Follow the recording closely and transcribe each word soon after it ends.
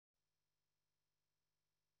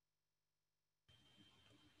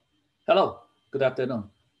Hello, good afternoon.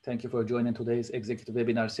 Thank you for joining today's executive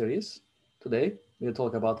webinar series. Today, we'll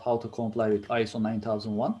talk about how to comply with ISO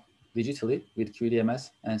 9001 digitally with QDMS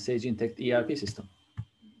and Sage Intacct ERP system.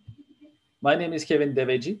 My name is Kevin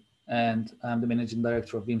Deveci, and I'm the Managing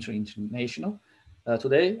Director of Bimser International.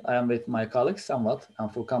 Today, I am with my colleagues, Samvat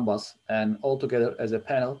and Furkan Bas, and all together as a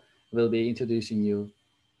panel, we'll be introducing you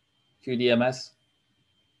QDMS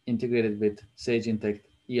integrated with Sage Intacct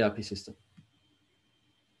ERP system.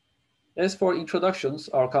 As for introductions,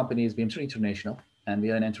 our company is Bimser International, and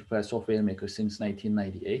we are an enterprise software maker since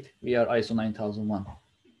 1998. We are ISO 9001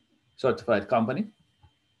 certified company.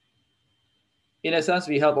 In essence,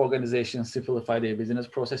 we help organizations simplify their business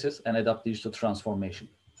processes and adopt digital transformation.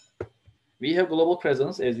 We have global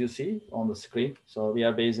presence, as you see on the screen. So we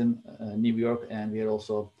are based in New York, and we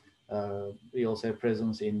also have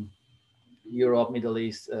presence in Europe, Middle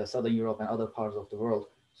East, Southern Europe, and other parts of the world.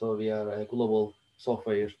 So we are a global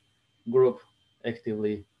software group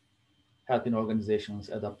actively helping organizations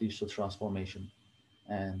adopt digital transformation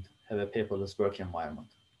and have a paperless work environment.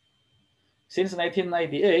 Since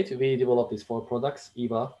 1998, we developed these 4 products: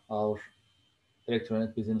 EBA, our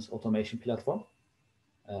electronic business automation platform,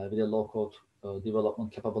 with a low-code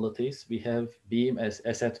development capabilities. We have BIM as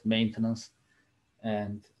asset maintenance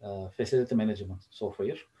and facility management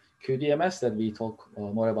software. QDMS that we talk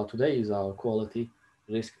more about today is our quality,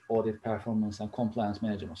 risk, audit, performance, and compliance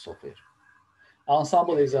management software.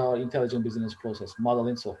 Ensemble is our intelligent business process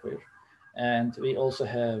modeling software. And we also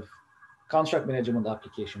have contract management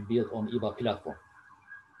application built on EBA platform.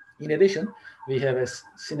 In addition, we have a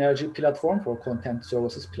synergy platform for content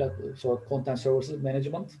services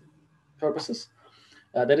management purposes.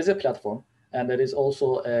 That is a platform, and there is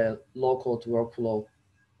also a low-code workflow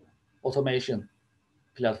automation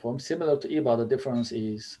platform. Similar to EBA, the difference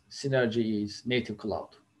is Synergy is native cloud,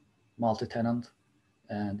 multi-tenant,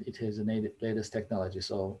 and it has the latest technology.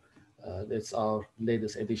 So that's our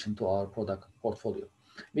latest addition to our product portfolio.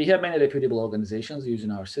 We have many reputable organizations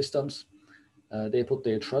using our systems. They put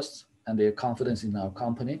their trust and their confidence in our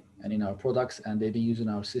company and in our products, and they've been using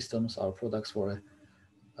our systems, our products for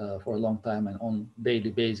a long time and on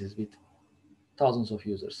daily basis with thousands of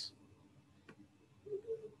users.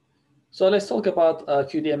 So let's talk about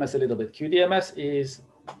QDMS a little bit. QDMS is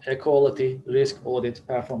a quality, risk, audit,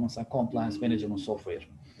 performance, and compliance management software.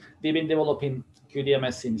 We've been developing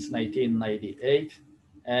QDMS since 1998,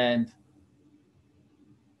 and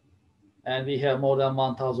we have more than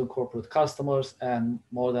 1,000 corporate customers and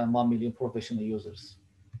more than 1 million professional users.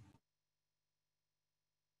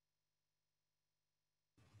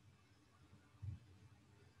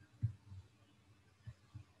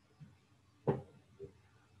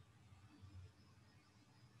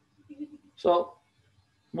 So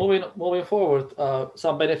moving forward,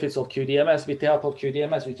 some benefits of QDMS. With the help of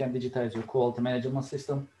QDMS, you can digitize your quality management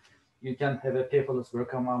system. You can have a paperless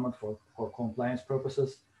work environment for compliance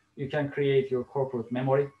purposes. You can create your corporate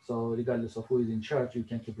memory. So regardless of who is in charge, you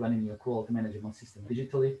can keep running your quality management system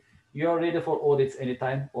digitally. You are ready for audits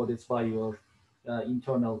anytime. Audits by your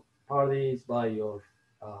internal parties, by your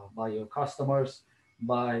customers,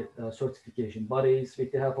 by certification bodies.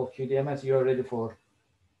 With the help of QDMS, you are ready for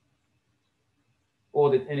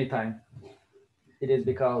audit anytime. It is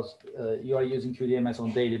because you are using QDMS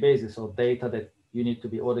on daily basis, so data that you need to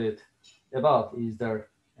be audited about is there,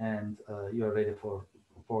 and you are ready for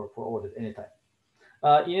audit anytime.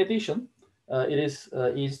 In addition, it is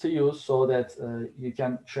easy to use so that you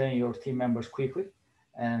can train your team members quickly,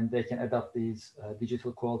 and they can adopt these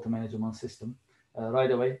digital quality management system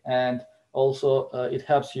right away. And also, it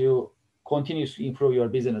helps you continuously improve your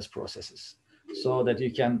business processes, so that you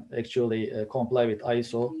can actually comply with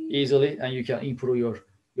ISO easily, and you can improve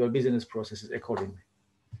your business processes accordingly.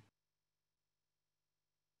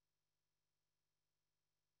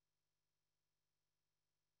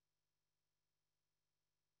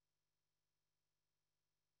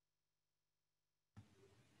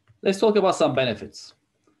 Let's talk about some benefits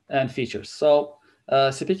and features. So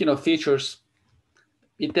speaking of features,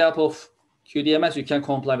 with the help of QDMS, you can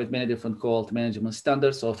comply with many different quality management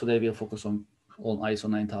standards. So today we'll focus on ISO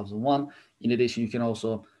 9001. In addition, you can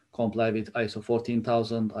also comply with ISO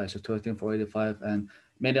 14000, ISO 13485, and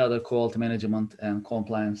many other quality management and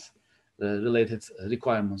compliance related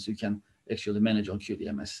requirements you can actually manage on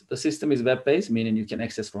QDMS. The system is web-based, meaning you can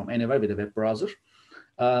access from anywhere with a web browser.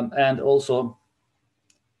 And also,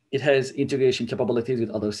 it has integration capabilities with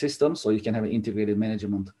other systems, so you can have an integrated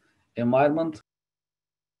management environment.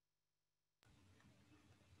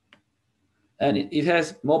 And it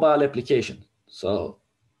has mobile application. So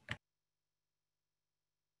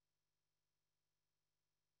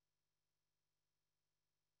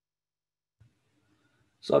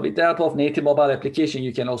So with the help of native mobile application,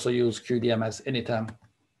 you can also use QDMS anytime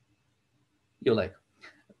you like.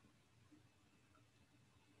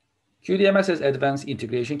 QDMS has advanced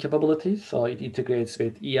integration capabilities, so it integrates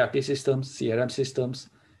with ERP systems, CRM systems,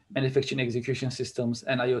 manufacturing execution systems,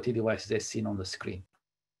 and IoT devices as seen on the screen.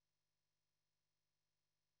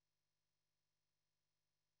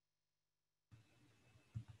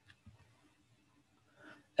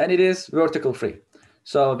 And it is vertical free.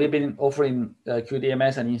 So we've been offering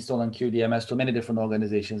QDMS and installing QDMS to many different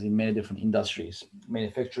organizations in many different industries: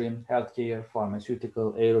 manufacturing, healthcare,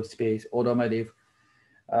 pharmaceutical, aerospace, automotive,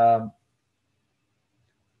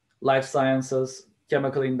 life sciences,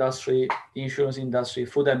 chemical industry, insurance industry,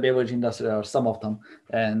 food and beverage industry are some of them.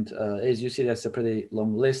 And as you see, that's a pretty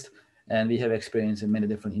long list. And we have experience in many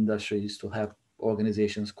different industries to help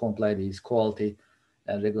organizations comply with quality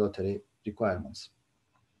and regulatory requirements.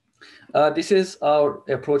 This is our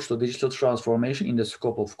approach to digital transformation in the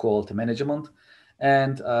scope of quality management.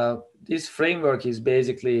 And this framework is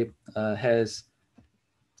basically has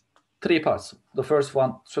three parts. The first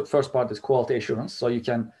part is quality assurance. So you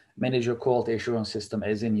can manage your quality assurance system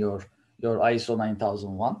as in your ISO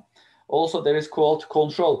 9001. Also, there is quality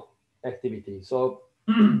control activity. So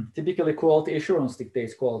typically quality assurance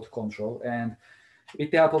dictates quality control. And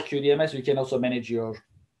with the help of QDMS, you can also manage your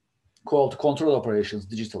quality control operations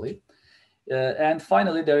digitally. And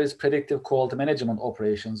finally, there is predictive quality management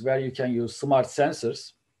operations where you can use smart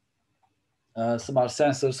sensors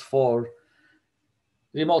for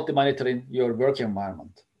remotely monitoring your work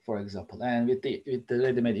environment, for example. And with the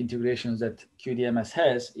ready-made integrations that QDMS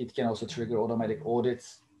has, it can also trigger automatic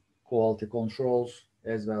audits, quality controls,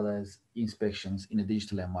 as well as inspections in a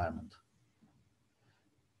digital environment.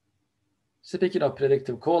 Speaking of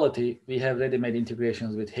predictive quality, we have ready-made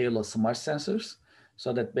integrations with Halo smart sensors.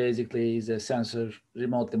 So that basically is a sensor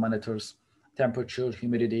remotely monitors temperature,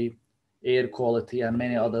 humidity, air quality, and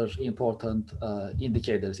many other important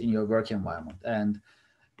indicators in your work environment. And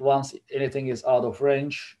once anything is out of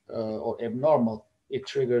range or abnormal, it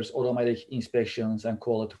triggers automatic inspections and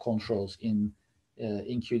quality controls in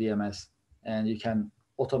QDMS, and you can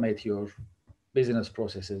automate your business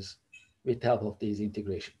processes with the help of these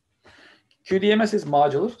integration. QDMS is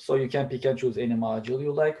modular, so you can pick and choose any module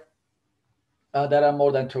you like. There are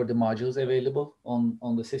more than 30 modules available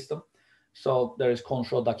on the system. So there is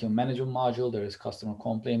control document management module, there is customer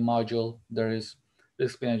complaint module, there is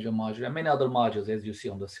risk management module, and many other modules as you see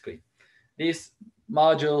on the screen. These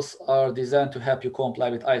modules are designed to help you comply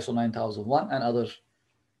with ISO 9001 and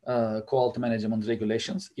other quality management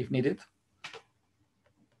regulations if needed.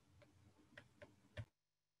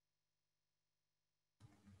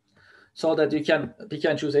 So that you can pick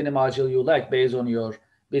and choose any module you like based on your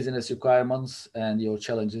business requirements and your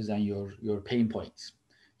challenges and your pain points.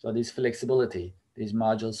 So this flexibility, this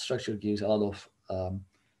module structure gives a lot of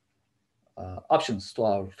options to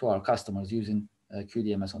our customers using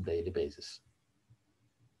QDMS on a daily basis.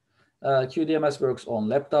 QDMS works on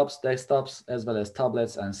laptops, desktops, as well as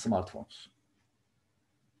tablets and smartphones.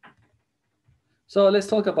 So let's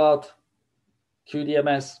talk about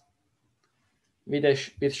QDMS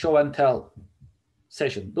with show and tell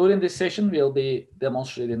session. During this session, we'll be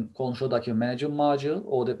demonstrating control document management module,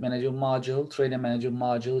 audit management module, training management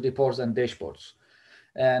module, reports and dashboards.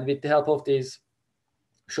 And with the help of this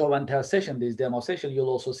show and tell session, this demo session, you'll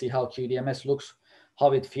also see how QDMS looks,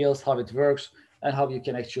 how it feels, how it works, and how you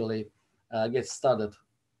can actually get started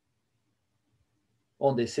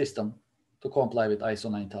on this system to comply with ISO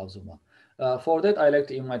 9001. For that, I'd like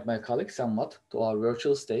to invite my colleague, Sam Watt, to our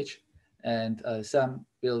virtual stage. And Sam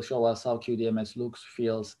will show us how QDMS looks,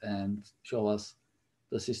 feels, and show us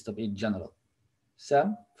the system in general.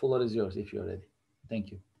 Sam, floor is yours if you're ready.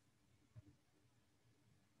 Thank you.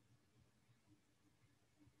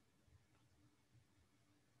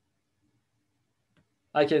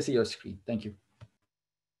 I can see your screen. Thank you.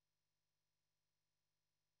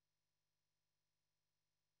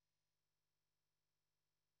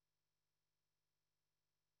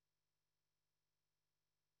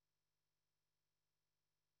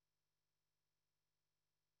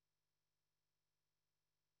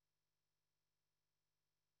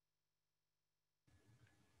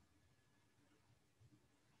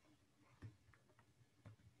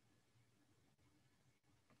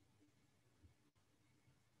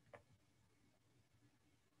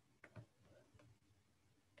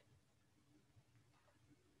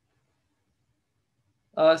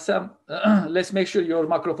 Sam, let's make sure your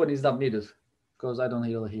microphone is not muted because I don't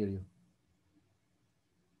really hear you.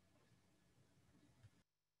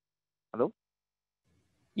 Hello?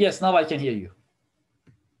 Yes, now I can hear you.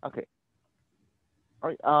 Okay.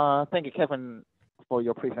 All right. Thank you, Kevin, for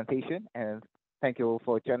your presentation, and thank you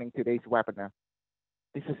for joining today's webinar.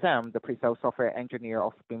 This is Sam, the pre-sales software engineer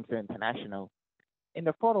of Bimser International. In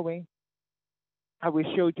the following, I will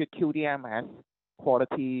show you QDMS,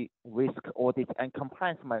 Quality, Risk, Audit, and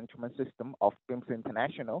Compliance Management System of Bimser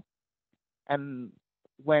International. And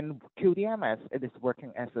when QDMS it is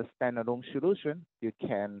working as a standalone solution, you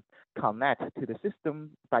can connect to the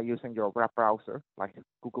system by using your web browser like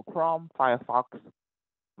Google Chrome, Firefox,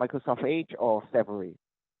 Microsoft Edge, or Safari.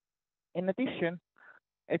 In addition,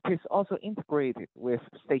 it is also integrated with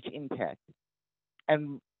Sage Intacct.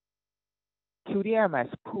 And QDMS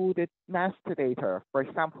pulled the master data, for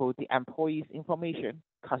example, the employee's information,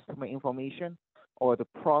 customer information, or the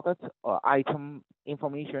product or item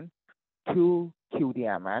information to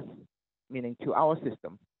QDMS, meaning to our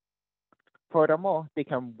system. Furthermore, they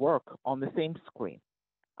can work on the same screen.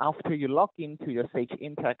 After you log into your Sage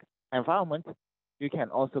Intacct environment, you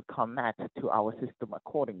can also connect to our system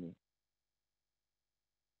accordingly.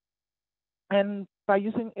 And by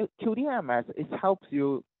using QDMS, it helps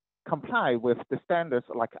you comply with the standards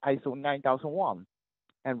like ISO 9001.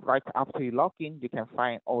 And right after you log in, you can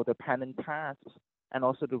find all the pending tasks and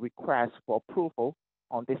also the requests for approval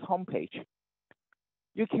on this homepage.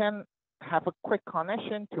 You can have a quick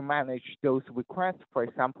connection to manage those requests, for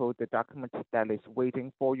example, the document that is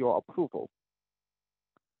waiting for your approval.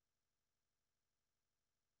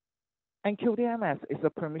 And QDMS is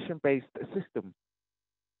a permission-based system,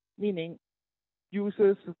 meaning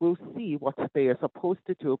users will see what they are supposed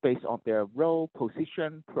to do based on their role,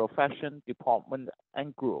 position, profession, department,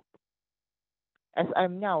 and group. As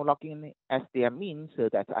I'm now logging in as the admin so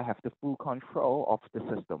that I have the full control of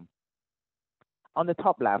the system. On the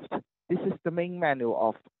top left, this is the main menu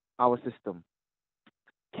of our system.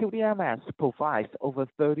 QDMS provides over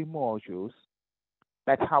 30 modules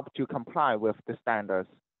that help to comply with the standards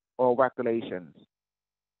or regulations.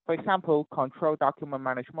 For example, Control Document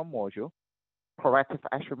Management Module, Corrective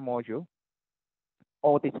Action Module,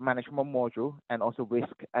 Audit Management Module, and also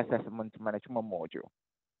Risk Assessment Management Module.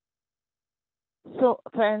 So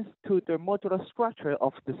thanks to the modular structure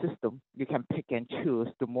of the system, you can pick and choose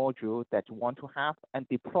the module that you want to have and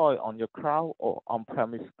deploy on your cloud or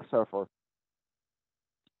on-premise server.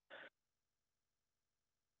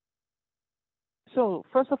 So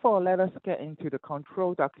first of all, let us get into the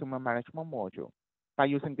Control Document Management Module. By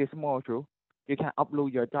using this module, you can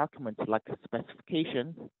upload your documents like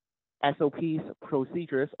specifications, SOPs,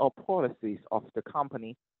 procedures, or policies of the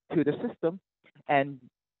company to the system, and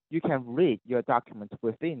you can read your documents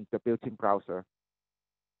within the built-in browser.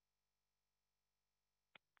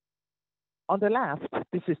 On the left,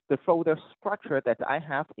 this is the folder structure that I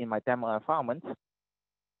have in my demo environment,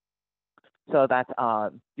 so that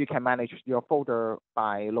you can manage your folder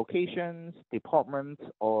by locations, departments,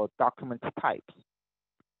 or document types.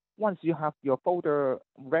 Once you have your folder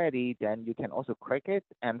ready, then you can also click it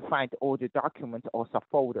and find all the documents or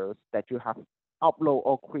subfolders that you have uploaded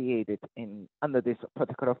or created under this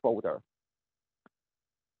particular folder.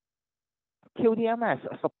 QDMS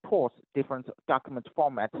supports different document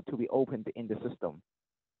formats to be opened in the system.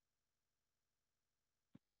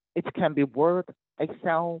 It can be Word,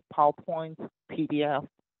 Excel, PowerPoint, PDF,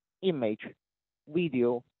 image,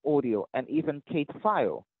 video, audio, and even CAD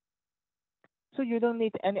file. So you don't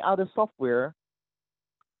need any other software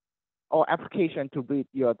or application to read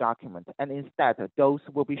your document, and instead those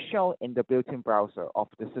will be shown in the built-in browser of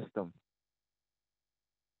the system.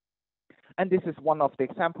 And this is one of the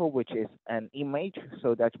examples, which is an image,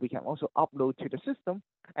 so that we can also upload to the system,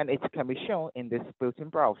 and it can be shown in this built-in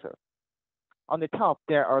browser. On the top,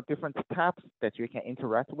 there are different tabs that you can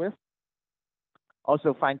interact with.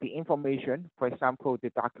 Also find the information, for example, the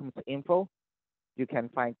document info. You can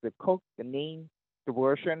find the code, the name, the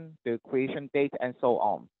version, the creation date, and so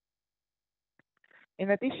on.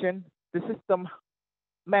 In addition, the system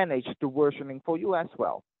manages the versioning for you as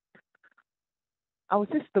well. Our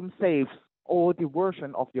system saves all the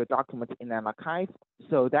version of your document in an archive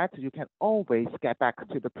so that you can always get back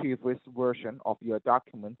to the previous version of your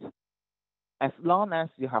document as long as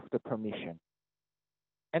you have the permission.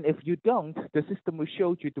 And if you don't, the system will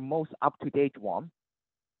show you the most up-to-date one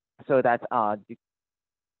so that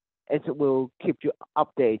it will keep you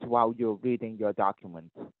updated while you're reading your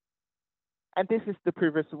document. And this is the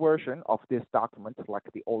previous version of this document, like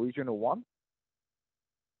the original one.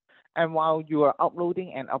 And while you are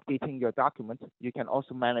uploading and updating your document, you can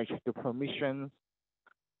also manage the permissions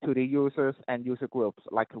to the users and user groups,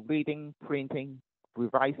 like reading, printing,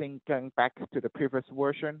 revising, going back to the previous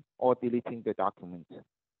version, or deleting the document.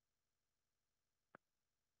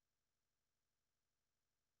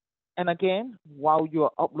 And again, while you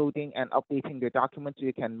are uploading and updating the documents,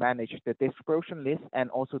 you can manage the distribution list and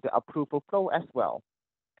also the approval flow as well.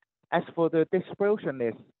 As for the distribution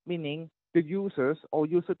list, meaning the users or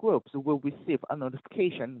user groups will receive a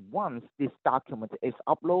notification once this document is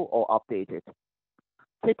uploaded or updated.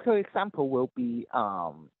 Typical example will be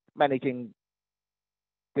managing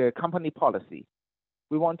the company policy.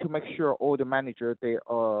 We want to make sure all the managers they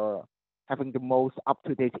are having the most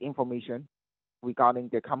up-to-date information regarding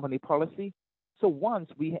the company policy. So once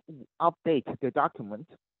we update the document,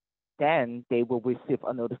 then they will receive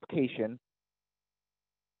a notification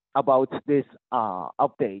about this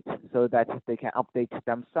update so that they can update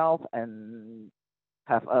themselves and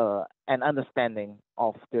have an understanding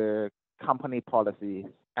of the company policies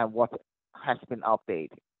and what has been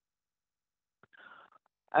updated.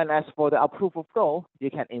 And as for the approval flow, you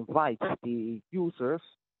can invite the users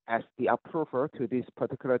as the approver to this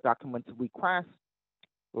particular document request,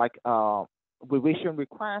 like revision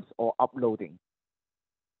request or uploading.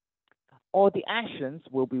 All the actions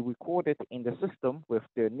will be recorded in the system with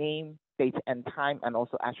the name, date, and time, and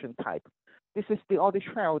also action type. This is the audit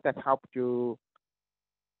trail that helps you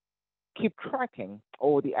keep tracking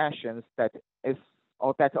all the actions that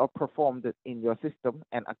are performed in your system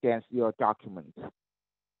and against your documents.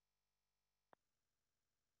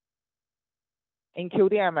 In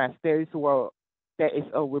QDMS, there is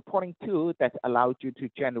a reporting tool that allows you to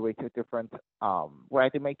generate a different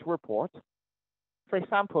ready-made report. For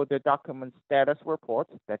example, the document status report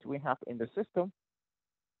that we have in the system.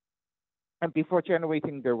 And before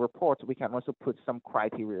generating the report, we can also put some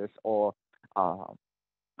criteria or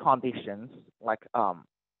conditions like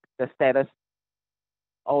the status,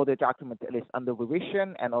 all the document is under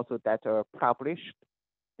revision and also that are published.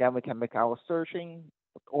 Then we can make our searching.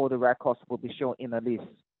 All the records will be shown in a list.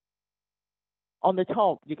 On the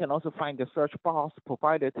top, you can also find the search box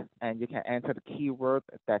provided, and you can enter the keyword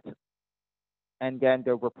and then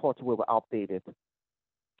the report will be updated.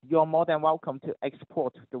 You're more than welcome to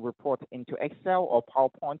export the report into Excel or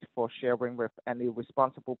PowerPoint for sharing with any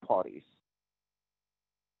responsible parties.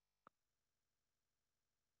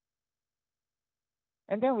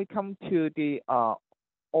 And then we come to the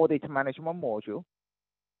audit management module.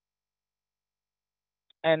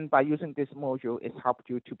 And by using this module, it helps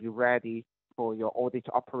you to be ready for your audit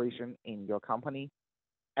operation in your company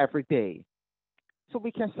every day. So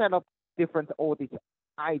we can set up different audit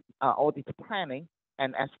planning.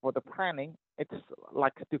 And as for the planning, it's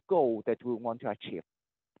like the goal that we want to achieve.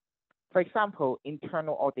 For example,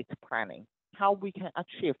 internal audit planning. How we can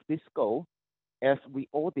achieve this goal is we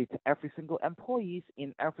audit every single employees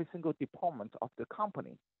in every single department of the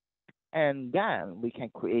company. And then we can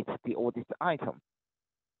create the audit item.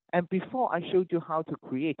 And before I showed you how to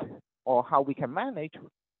create or how we can manage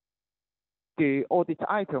the audit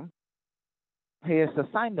item, here's a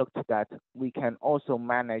side note that we can also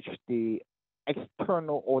manage the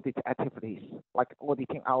external audit activities, like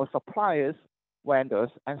auditing our suppliers, vendors,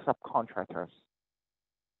 and subcontractors.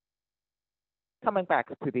 Coming back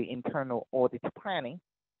to the internal audit planning,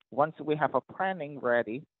 once we have a planning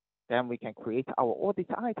ready, then we can create our audit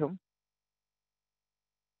item,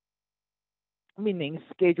 meaning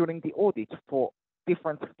scheduling the audit for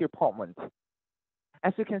different departments.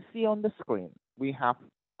 As you can see on the screen, we have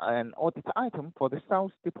an audit item for the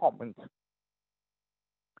sales department.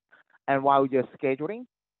 And while you're scheduling,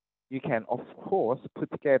 you can, of course, put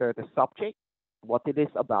together the subject, what it is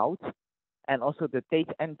about, and also the date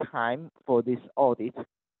and time for this audit,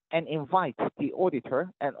 and invite the auditor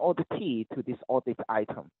and auditee to this audit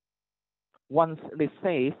item. Once it is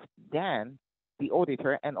saved, then the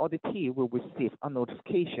auditor and auditee will receive a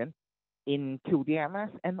notification in QDMS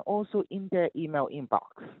and also in their email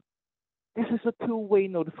inbox. This is a two-way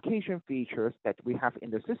notification features that we have in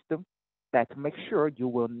the system that make sure you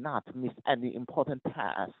will not miss any important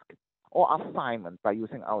task or assignment by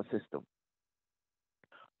using our system.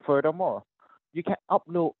 Furthermore, you can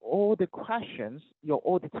upload all the questions, your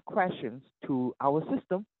audit questions, to our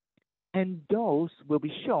system, and those will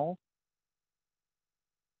be shown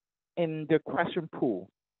in the question pool.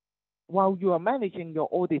 While you are managing your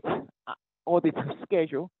audit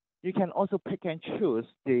schedule, you can also pick and choose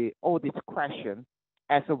the audit question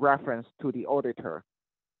as a reference to the auditor,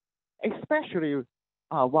 especially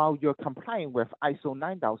while you're complying with ISO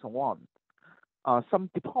 9001. Some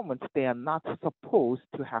departments, they are not supposed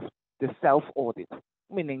to have the self-audit,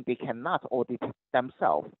 meaning they cannot audit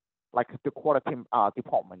themselves, like the quality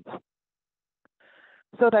department.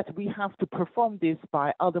 So that we have to perform this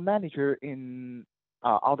by other manager in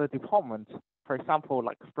other departments, for example,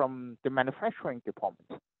 like from the manufacturing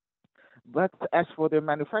department. But as for the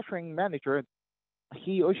manufacturing manager,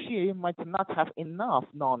 he or she might not have enough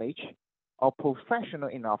knowledge or professional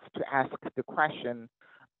enough to ask the question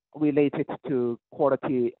related to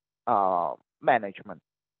quality management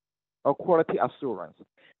or quality assurance.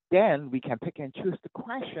 Then we can pick and choose the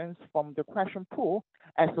questions from the question pool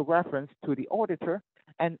as a reference to the auditor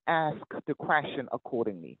and ask the question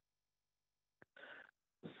accordingly.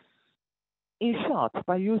 In short,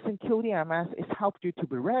 by using QDMS, it helps you to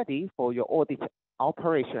be ready for your audit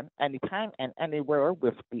operation anytime and anywhere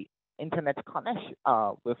with the internet connection.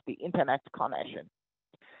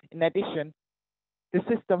 In addition, the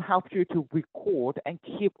system helps you to record and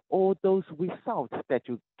keep all those results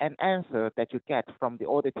and answers that you get from the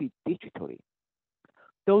audit digitally.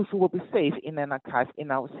 Those will be saved in an archive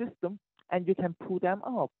in our system, and you can pull them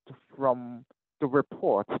up from the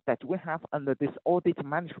reports that we have under this audit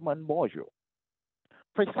management module.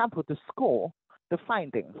 For example, the score, the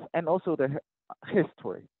findings, and also the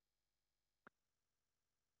history.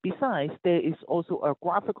 Besides, there is also a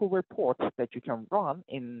graphical report that you can run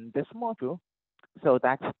in this module so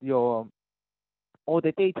that your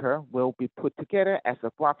audit data will be put together as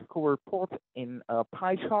a graphical report in a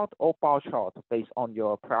pie chart or bar chart based on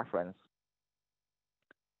your preference.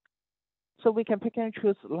 So we can pick and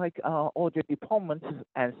choose like audit departments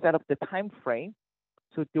and set up the time frame.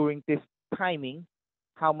 So during this timing,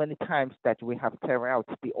 how many times that we have carried out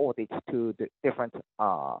the audit to the different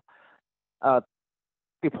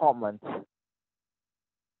departments.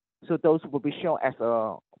 So those will be shown as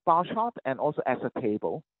a bar chart and also as a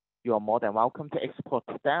table. You are more than welcome to export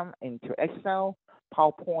them into Excel,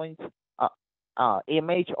 PowerPoint,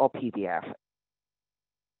 image, or PDF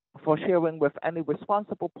for sharing with any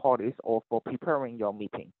responsible parties or for preparing your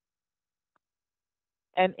meeting.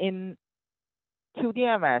 And in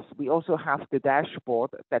QDMS, we also have the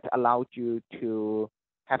dashboard that allows you to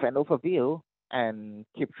have an overview and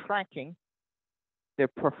keep tracking the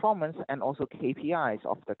performance and also KPIs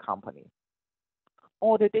of the company.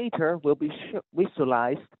 All the data will be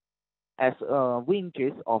visualized as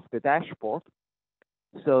ranges of the dashboard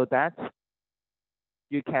so that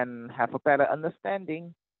you can have a better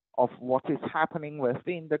understanding of what is happening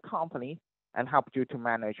within the company and help you to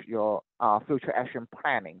manage your future action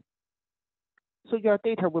planning. So your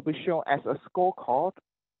data will be shown as a scorecard,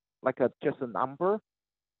 like just a number,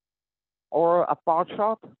 or a bar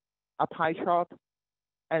chart, a pie chart,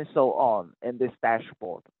 and so on in this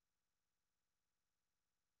dashboard.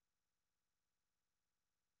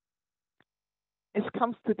 This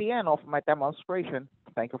comes to the end of my demonstration.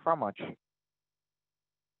 Thank you very much.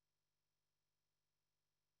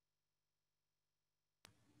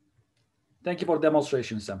 Thank you for the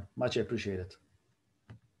demonstration, Sam. Much appreciated.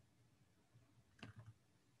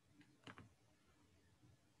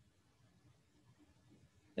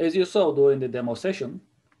 As you saw during the demo session,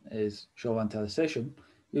 is show and tell session,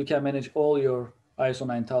 you can manage all your ISO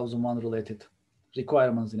 9001 related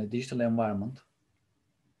requirements in a digital environment,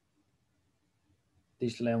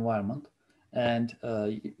 and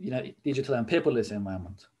digital and paperless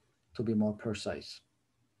environment, to be more precise.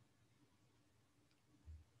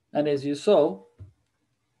 And as you saw,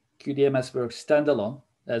 QDMS works standalone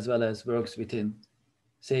as well as works within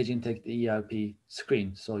Sage Intacct ERP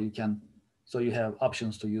screen. So you have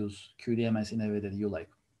options to use QDMS in a way that you like.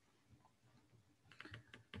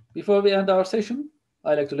 Before we end our session,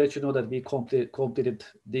 I'd like to let you know that we completed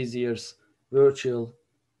this year's virtual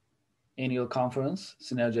annual conference,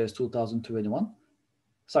 Synergize 2021,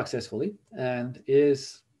 successfully, and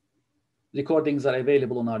recordings are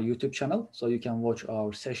available on our YouTube channel, so you can watch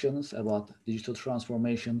our sessions about digital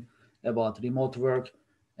transformation, about remote work,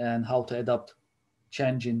 and how to adapt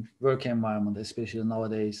changing work environment, especially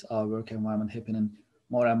nowadays, our work environment happening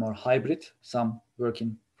more and more hybrid, some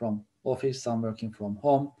working from office, some working from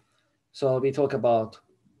home. So we talk about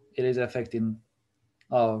it is affecting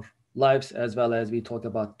our lives, as well as we talk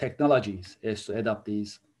about technologies as to adapt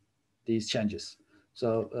these changes.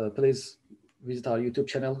 So please visit our YouTube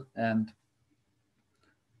channel and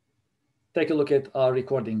take a look at our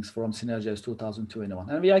recordings from Synergize 2021.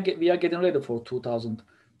 And we are getting ready for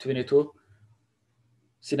 2022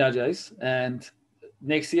 Synergize. And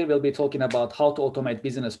next year, we'll be talking about how to automate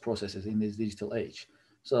business processes in this digital age.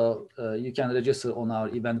 So you can register on our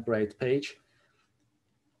Eventbrite page.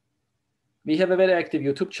 We have a very active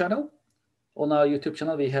YouTube channel. On our YouTube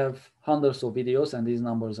channel, we have hundreds of videos, and these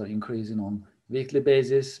numbers are increasing on weekly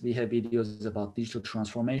basis. We have videos about digital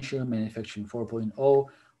transformation, manufacturing 4.0,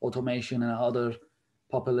 automation, and other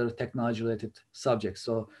popular technology-related subjects.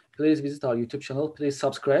 So please visit our YouTube channel. Please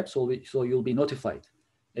subscribe so you'll be notified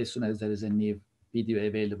as soon as there is a new video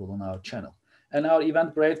available on our channel. And our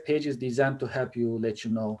Eventbrite page is designed to help you, let you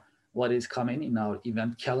know what is coming in our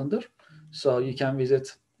event calendar. So you can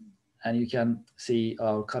visit and you can see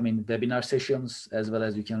our coming webinar sessions, as well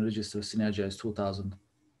as you can register Synergize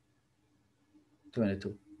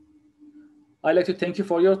 2022. I'd like to thank you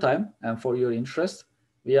for your time and for your interest.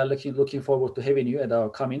 We are looking forward to having you at our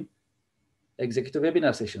coming executive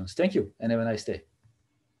webinar sessions. Thank you and have a nice day.